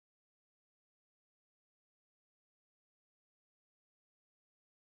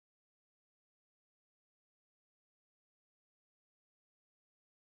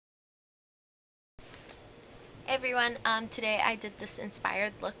Hey everyone, today I did this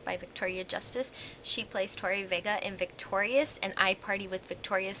inspired look by Victoria Justice. She plays Tori Vega in Victorious, and I Party with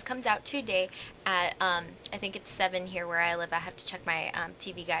Victorious comes out today at, I think it's 7 here where I live. I have to check my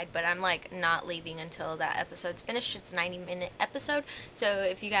TV guide, but I'm like not leaving until that episode's finished. It's a 90-minute episode, so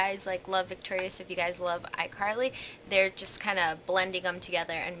if you guys like love Victorious, if you guys love iCarly, they're just kind of blending them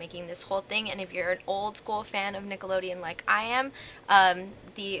together and making this whole thing. And if you're an old school fan of Nickelodeon like I am,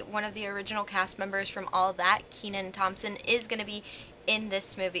 one of the original cast members from all that, Kenan Thompson, is going to be in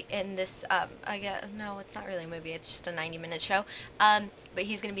this movie, no, it's not really a movie, it's just a 90-minute show, but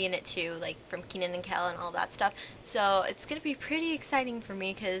he's going to be in it too, like from Kenan and Kel and all that stuff, so it's going to be pretty exciting for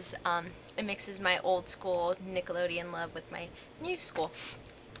me, because it mixes my old school Nickelodeon love with my new school,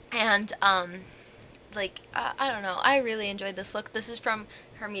 and I don't know, I really enjoyed this look. This is from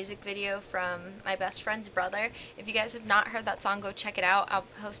her music video from my best friend's brother. If you guys have not heard that song, go check it out. I'll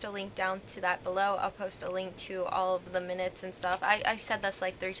post a link down to that below. I'll post a link to all of the minutes and stuff. I said this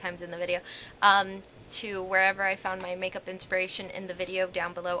like 3 times in the video. To wherever I found my makeup inspiration in the video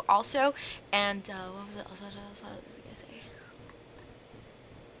down below also. And what was it? Also, what was I gonna say?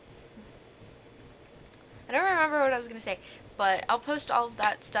 I don't remember what I was gonna say. But I'll post all of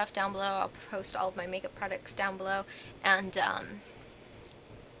that stuff down below. I'll post all of my makeup products down below. And,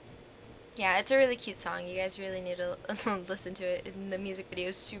 yeah, it's a really cute song. You guys really need to listen to it. And the music video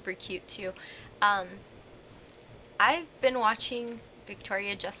is super cute, too. I've been watching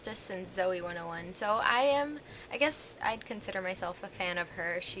Victoria Justice since Zoe 101. So I guess I'd consider myself a fan of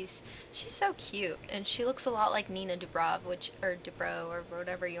her. She's so cute, and she looks a lot like Nina Dubrov, or Dubrow, or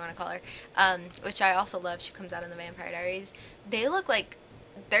whatever you want to call her, which I also love. She comes out in the Vampire Diaries. They look like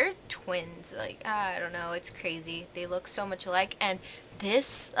they're twins. Like, I don't know, it's crazy. They look so much alike, and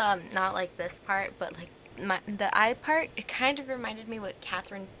this, not like this part, but like the eye part, it kind of reminded me what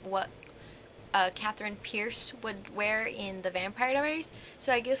Catherine Pierce would wear in the Vampire Diaries.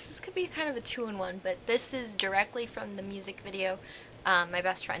 So I guess this could be kind of a 2-in-1, but this is directly from the music video, my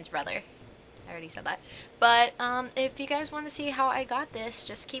best friend's brother. I already said that. But if you guys want to see how I got this,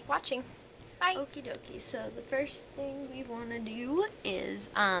 just keep watching. Bye. Okie dokie. So the first thing we want to do is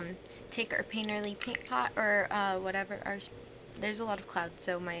take our Painterly paint pot, or whatever. There's a lot of clouds,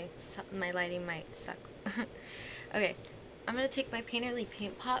 so my lighting might suck. Okay. I'm going to take my Painterly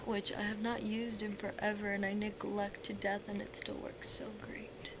paint pot, which I have not used in forever, and I neglect to death, and it still works so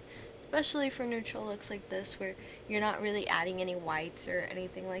great. Especially for neutral looks like this, where you're not really adding any whites or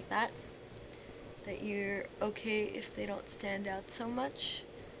anything like that. That you're okay if they don't stand out so much.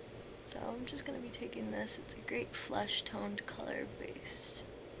 So I'm just going to be taking this. It's a great flesh toned color base.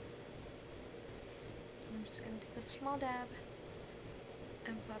 I'm just going to take a small dab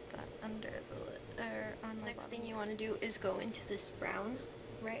and pop that under the lid, or on the next thing you want to do is go into this brown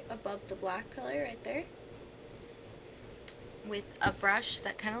right above the black color right there with a brush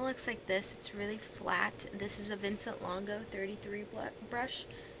that kind of looks like this. It's really flat. This is a Vincent Longo 33 brush.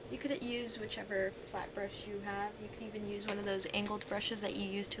 You could use whichever flat brush you have. You could even use one of those angled brushes that you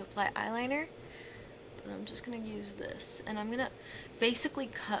use to apply eyeliner. But I'm just going to use this, and I'm going to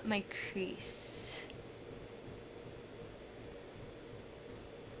basically cut my crease.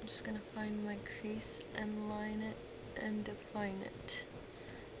 I'm just going to find my crease and line it and define it.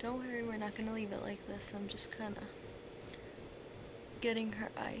 Don't worry, we're not going to leave it like this. I'm just kind of getting her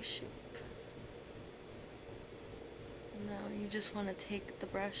eye shape. Now you just want to take the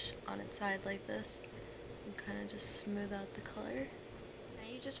brush on its side like this and kind of just smooth out the color.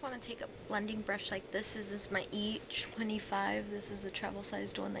 Now you just want to take a blending brush like this. This is my E25. This is a travel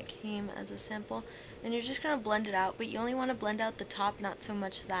sized one that came as a sample. And you're just going to blend it out, but you only want to blend out the top, not so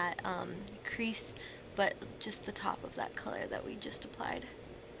much that crease, but just the top of that color that we just applied.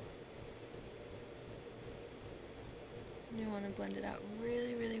 You want to blend it out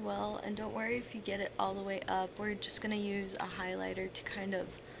really, really well, and don't worry if you get it all the way up. We're just going to use a highlighter to kind of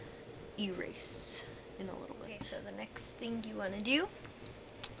erase in a little bit. Okay, so the next thing you want to do,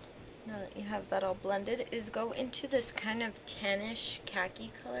 now that you have that all blended, is go into this kind of tannish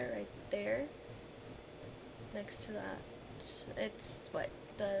khaki color right there. Next to that, it's what,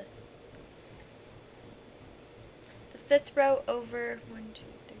 the 5th row over, 1, 2,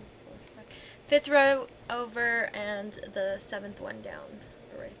 3, 4, 5, 5th row over, and the 7th one down,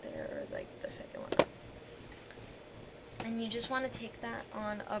 right there, or like the 2nd one. And you just want to take that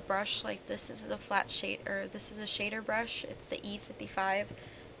on a brush like this. This is a flat shade, or this is a shader brush. It's the E55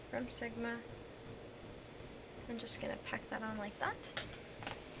 from Sigma. I'm just gonna pack that on like that,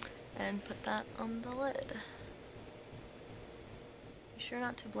 and put that on the lid. Be sure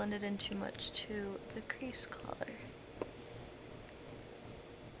not to blend it in too much to the crease color.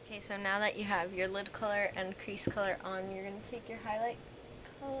 Okay, so now that you have your lid color and crease color on, you're going to take your highlight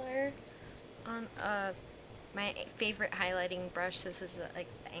color on my favorite highlighting brush. This is like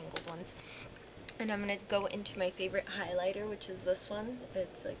the angled ones. And I'm going to go into my favorite highlighter, which is this one.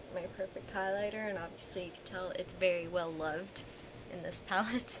 It's like my perfect highlighter, and obviously you can tell it's very well loved in this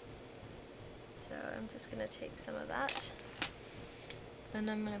palette. So I'm just going to take some of that, and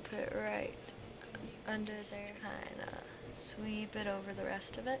I'm going to put it right under there. Kind of sweep it over the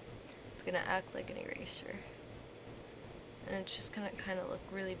rest of it. It's going to act like an eraser. And it's just going to kind of look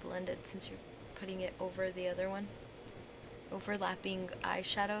really blended since you're putting it over the other one. Overlapping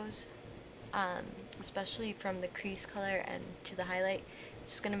eyeshadows, especially from the crease color and to the highlight,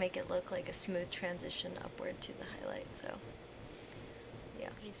 it's just going to make it look like a smooth transition upward to the highlight. So yeah.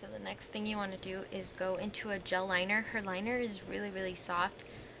 Okay, so the next thing you want to do is go into a gel liner. Her liner is really soft.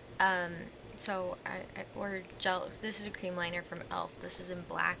 So I ordered gel. This is a cream liner from e.l.f. This is in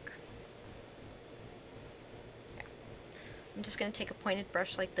black. Yeah. I'm just going to take a pointed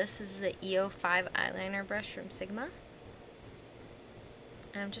brush like this. This is an E05 eyeliner brush from Sigma.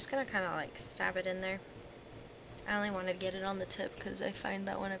 And I'm just going to kind of like stab it in there. I only wanted to get it on the tip because I find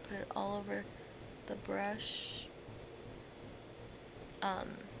that when I put it all over the brush, I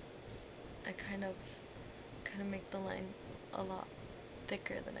kind of make the line a lot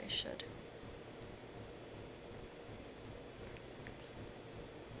thicker than I should.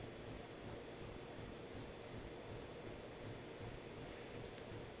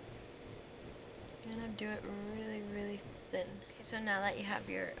 I'm gonna do it really thin. Okay, so now that you have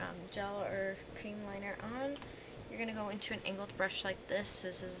your gel or cream liner on, you're gonna go into an angled brush like this.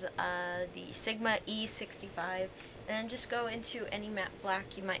 This is the Sigma E65, and then just go into any matte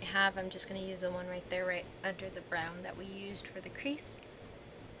black you might have. I'm just gonna use the one right there, right under the brown that we used for the crease.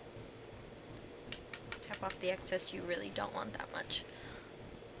 Tap off the excess. You really don't want that much.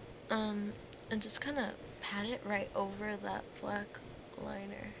 And just kind of pat it right over that black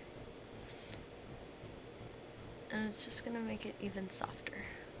liner. And it's just going to make it even softer.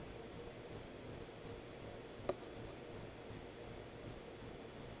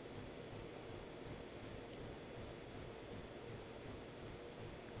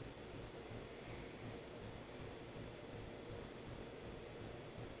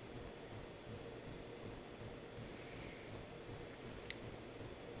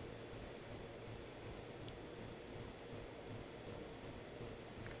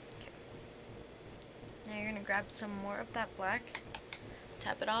 Now you're going to grab some more of that black,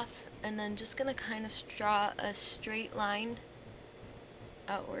 tap it off, and then just going to kind of draw a straight line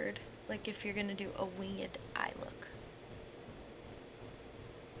outward, like if you're going to do a winged eye look.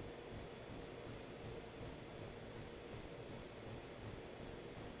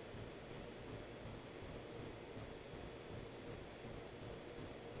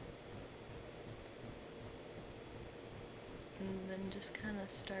 And then just kind of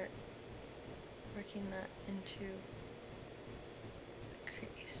start working that into the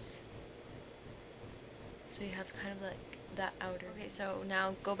crease. So you have kind of like that outer. Okay, so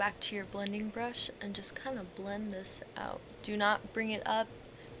now go back to your blending brush and just kind of blend this out. Do not bring it up.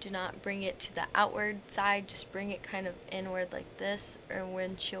 Do not bring it to the outward side. Just bring it kind of inward like this, or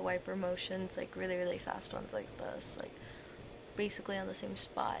windshield wiper motions, like really fast ones like this, like basically on the same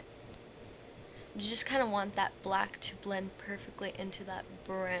spot. You just kind of want that black to blend perfectly into that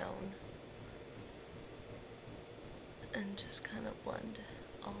brown. And just kind of blend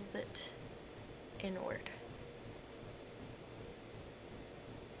all of it inward.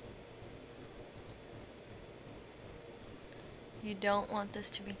 You don't want this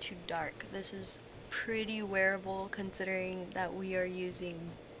to be too dark. This is pretty wearable considering that we are using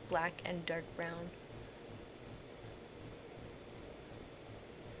black and dark brown.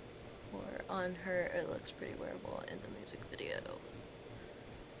 Or on her, it looks pretty wearable in the music video.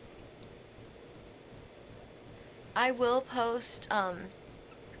 I will post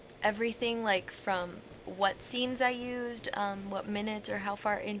everything, like from what scenes I used, what minutes or how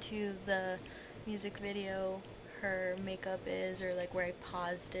far into the music video her makeup is, or like where I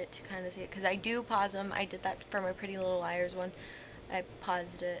paused it to kind of see it, because I do pause them. I did that for my Pretty Little Liars one. I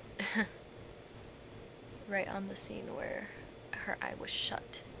paused it right on the scene where her eye was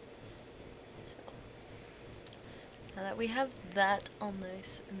shut. So now that we have that all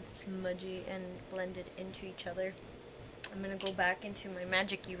nice and smudgy and blended into each other, I'm going to go back into my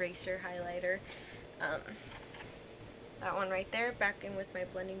magic eraser highlighter. That one right there, back in with my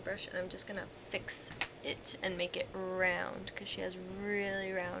blending brush, and I'm just going to fix it and make it round, because she has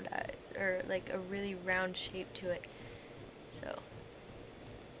really round eyes, or like a really round shape to it. So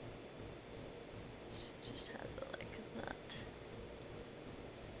she just has it like that.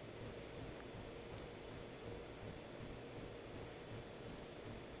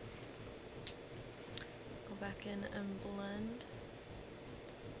 back in and blend.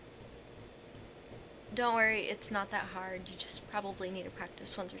 Don't worry, it's not that hard. You just probably need to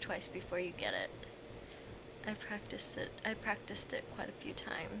practice once or twice before you get it. I practiced it quite a few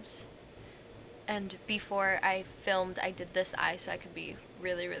times. And before I filmed, I did this eye so I could be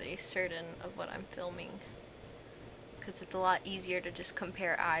really, really certain of what I'm filming. Because it's a lot easier to just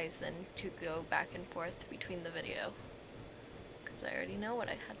compare eyes than to go back and forth between the video. Because I already know what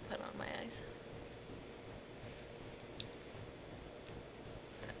I had put on my eyes.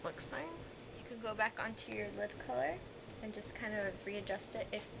 That looks fine. You can go back onto your lid color and just kind of readjust it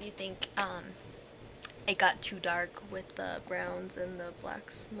if you think it got too dark with the browns and the black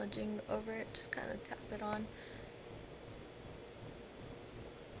smudging over it. Just kind of tap it on.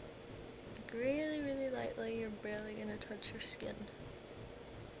 Like really, really lightly. You're barely going to touch your skin.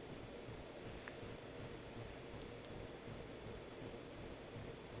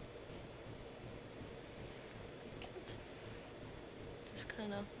 Just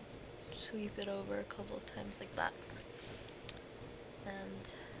kind of sweep it over a couple of times like that. And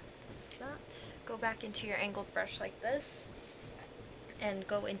that's that. Go back into your angled brush like this and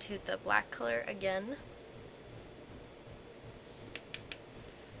go into the black color again.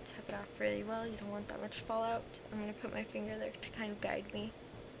 Tap it off really well. You don't want that much fallout. I'm going to put my finger there to kind of guide me.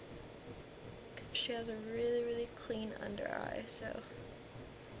 She has a really, really clean under eye, so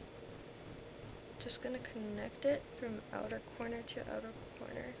just going to connect it from outer corner to outer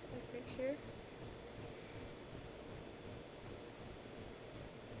corner, like right here.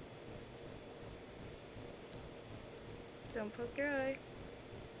 Don't poke your eye.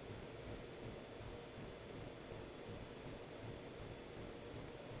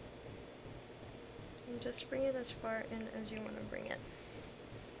 And just bring it as far in as you want to bring it.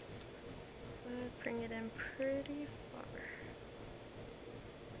 Bring it in pretty far.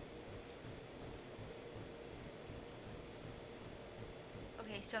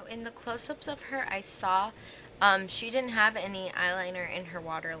 Okay, so in the close-ups of her, I saw she didn't have any eyeliner in her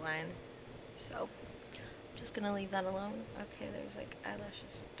waterline, so I'm just gonna leave that alone. Okay, there's like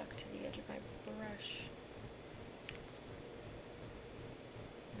eyelashes stuck to the edge of my brush.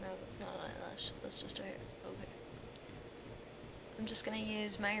 No, that's not an eyelash. That's just her hair. Okay. I'm just gonna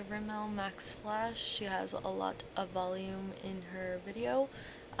use my Rimmel Max Flash. She has a lot of volume in her video.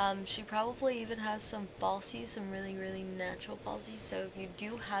 She probably even has some falsies, some really, really natural falsies. So if you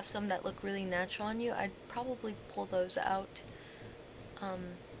do have some that look really natural on you, I'd probably pull those out. But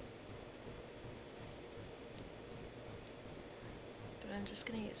I'm just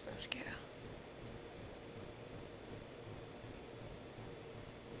gonna use mascara.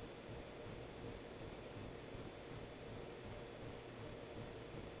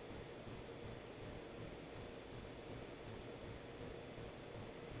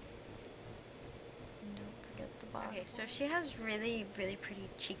 Okay, so she has really, really pretty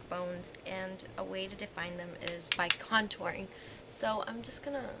cheekbones, and a way to define them is by contouring. So I'm just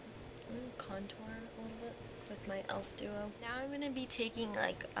gonna contour a little bit with my e.l.f. duo. Now I'm gonna be taking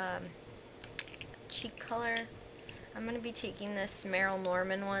like cheek color. I'm gonna be taking this Merele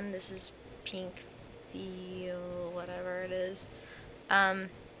Norman one. This is Pink Voile, whatever it is.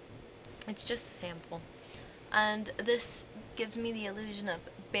 It's just a sample, and this gives me the illusion of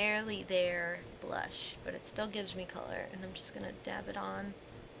barely there blush, but it still gives me color, and I'm just gonna dab it on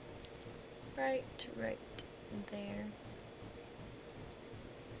right there.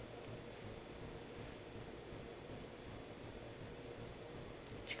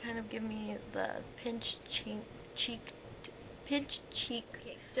 To kind of give me the pinch cheek.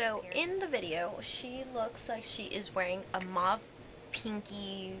 Okay, so in the video, she looks like she is wearing a mauve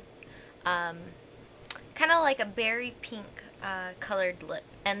pinky, kind of like a berry pink colored lip.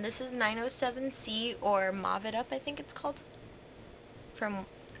 And this is 907C, or Mauve It Up, I think it's called. From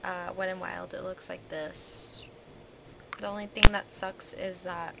Wet n Wild, it looks like this. The only thing that sucks is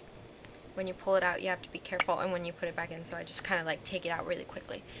that when you pull it out, you have to be careful, and when you put it back in, so I just kind of like take it out really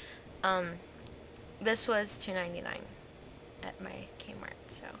quickly. This was $2.99 at my Kmart,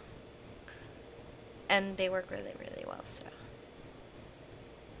 so. And they work really, really well, so.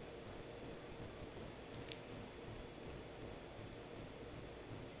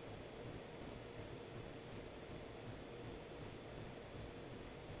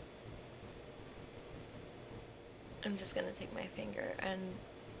 I'm just going to take my finger and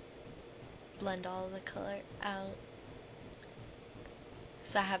blend all of the color out,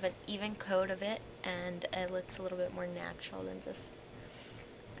 so I have an even coat of it, and it looks a little bit more natural than just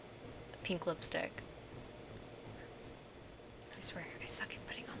pink lipstick. I swear, I suck at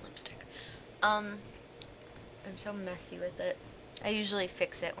putting on lipstick. I'm so messy with it. I usually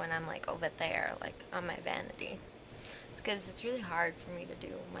fix it when I'm like over there, like on my vanity. It's because it's really hard for me to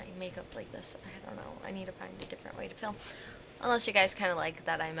do my makeup like this. I don't know. I need to find a different way to film. Unless you guys kind of like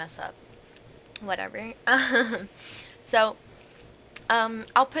that I mess up. Whatever. So,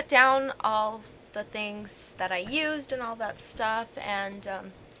 I'll put down all the things that I used and all that stuff, and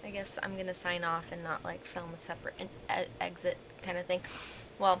I guess I'm gonna sign off and not like film a separate exit kind of thing.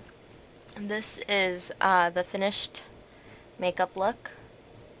 Well, this is the finished makeup look,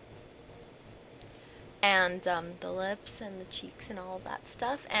 and the lips and the cheeks and all of that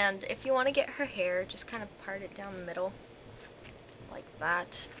stuff. And if you want to get her hair, just kind of part it down the middle like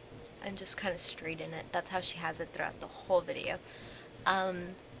that and just kind of straighten it. That's how she has it throughout the whole video.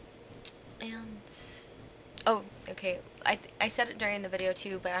 And oh, okay, I said it during the video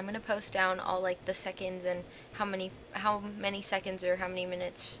too, but I'm gonna post down all like the seconds and how many seconds or how many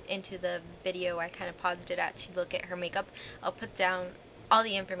minutes into the video I kind of paused it at to look at her makeup. I'll put down all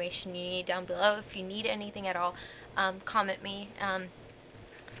the information you need down below. If you need anything at all, comment me.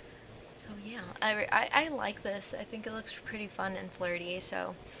 So yeah, I like this. I think it looks pretty fun and flirty.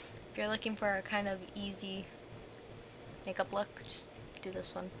 So if you're looking for a kind of easy makeup look, just do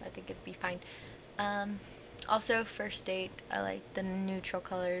this one. I think it'd be fine. Also, first date, I like the neutral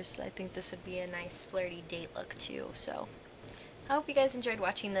colors. I think this would be a nice flirty date look too. So I hope you guys enjoyed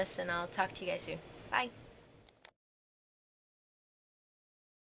watching this, and I'll talk to you guys soon. Bye!